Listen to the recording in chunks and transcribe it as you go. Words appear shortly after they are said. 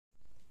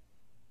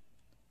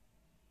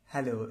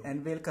Hello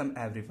and welcome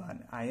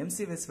everyone. I am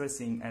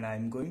Shiveshwar and I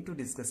am going to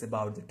discuss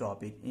about the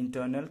topic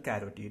internal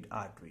carotid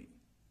artery.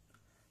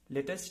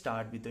 Let us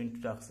start with the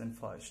introduction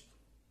first.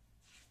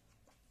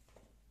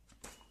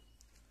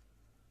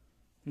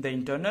 The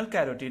internal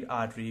carotid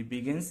artery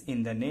begins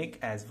in the neck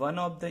as one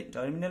of the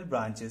terminal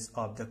branches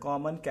of the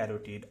common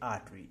carotid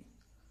artery.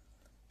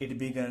 It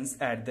begins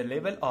at the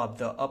level of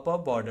the upper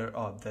border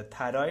of the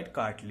thyroid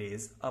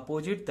cartilage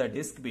opposite the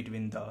disc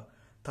between the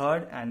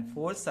third and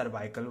fourth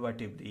cervical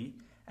vertebrae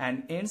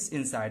and ends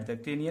inside the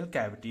cranial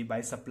cavity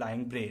by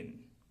supplying brain.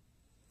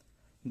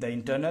 The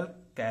internal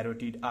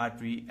carotid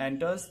artery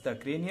enters the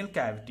cranial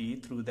cavity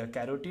through the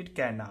carotid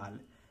canal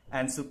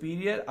and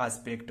superior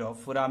aspect of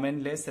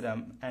foramen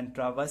lacerum and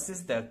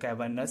traverses the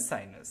cavernous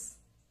sinus.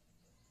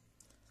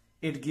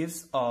 It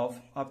gives off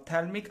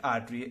ophthalmic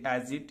artery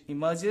as it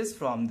emerges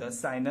from the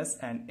sinus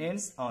and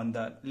ends on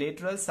the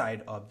lateral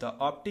side of the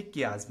optic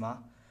chiasma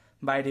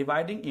by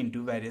dividing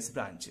into various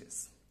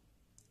branches.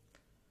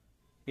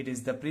 It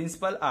is the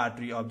principal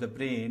artery of the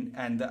brain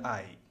and the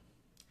eye.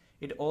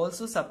 It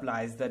also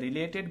supplies the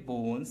related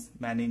bones,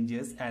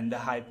 meninges, and the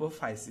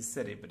hypophysis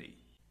cerebri.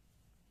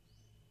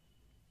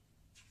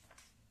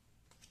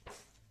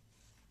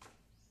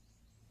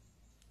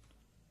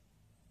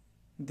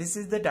 This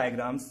is the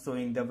diagram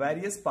showing the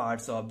various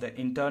parts of the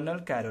internal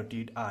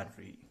carotid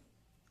artery.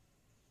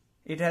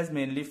 It has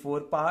mainly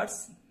four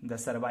parts: the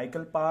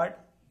cervical part,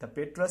 the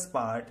petrous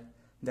part,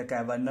 the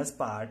cavernous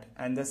part,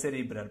 and the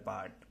cerebral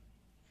part.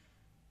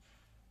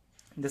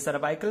 The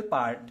cervical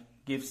part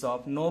gives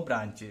off no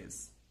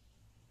branches.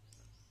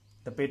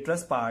 The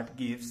petrous part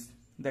gives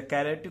the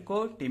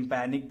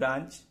carotico-tympanic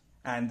branch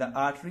and the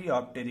artery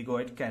of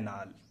pterygoid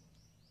canal.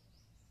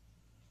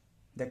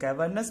 The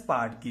cavernous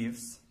part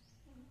gives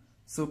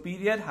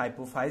superior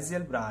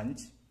hypophyseal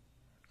branch,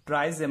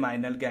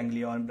 trigeminal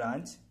ganglion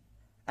branch,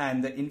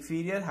 and the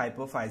inferior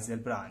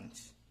hypophyseal branch.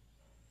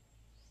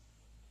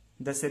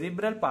 The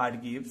cerebral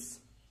part gives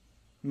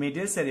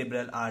medial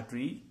cerebral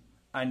artery,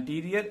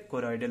 anterior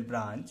choroidal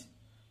branch,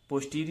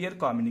 posterior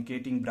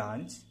communicating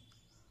branch,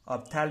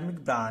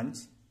 ophthalmic branch,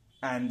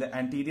 and the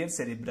anterior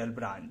cerebral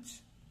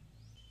branch.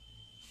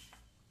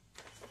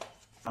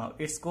 Now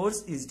its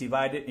course is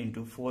divided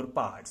into four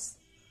parts.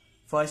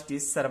 First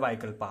is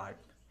cervical part.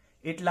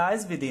 It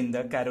lies within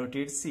the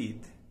carotid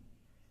sheath.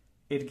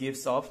 It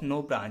gives off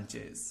no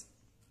branches.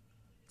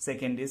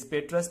 Second is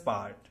petrous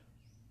part.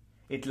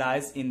 It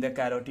lies in the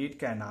carotid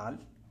canal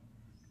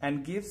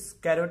and gives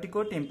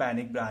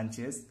carotico-tympanic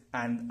branches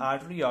and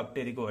artery of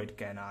pterygoid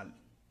canal.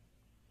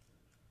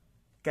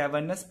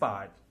 Cavernous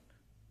part.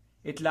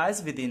 It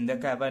lies within the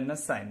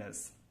cavernous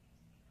sinus,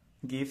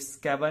 gives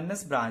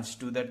cavernous branch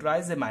to the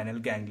trigeminal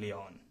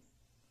ganglion,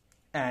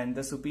 and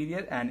the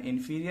superior and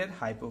inferior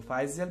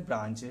hypophyseal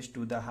branches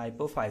to the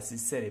hypophysis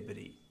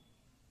cerebri.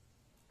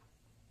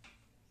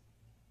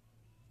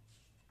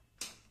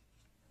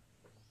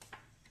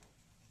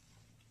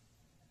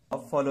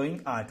 Of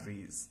following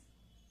arteries: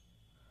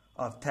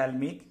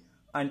 ophthalmic,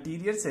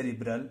 anterior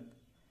cerebral,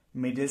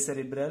 medial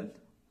cerebral,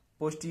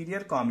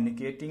 posterior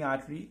communicating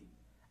artery,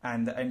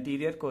 and the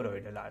anterior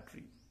choroidal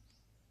artery.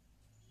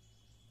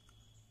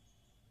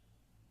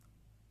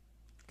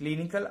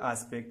 Clinical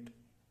aspect: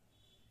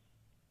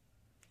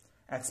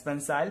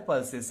 expansile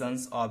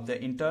pulsations of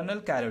the internal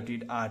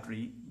carotid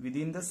artery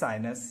within the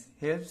sinus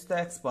helps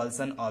the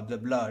expulsion of the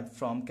blood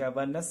from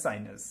cavernous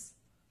sinus,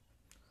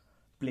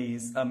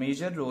 plays a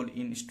major role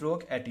in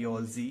stroke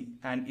etiology,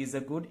 and is a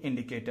good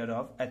indicator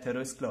of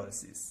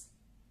atherosclerosis.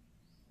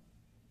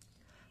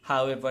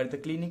 However, the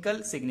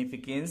clinical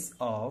significance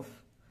of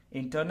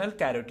internal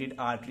carotid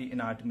artery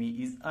anatomy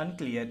is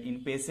unclear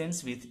in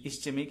patients with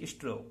ischemic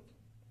stroke.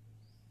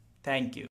 Thank you.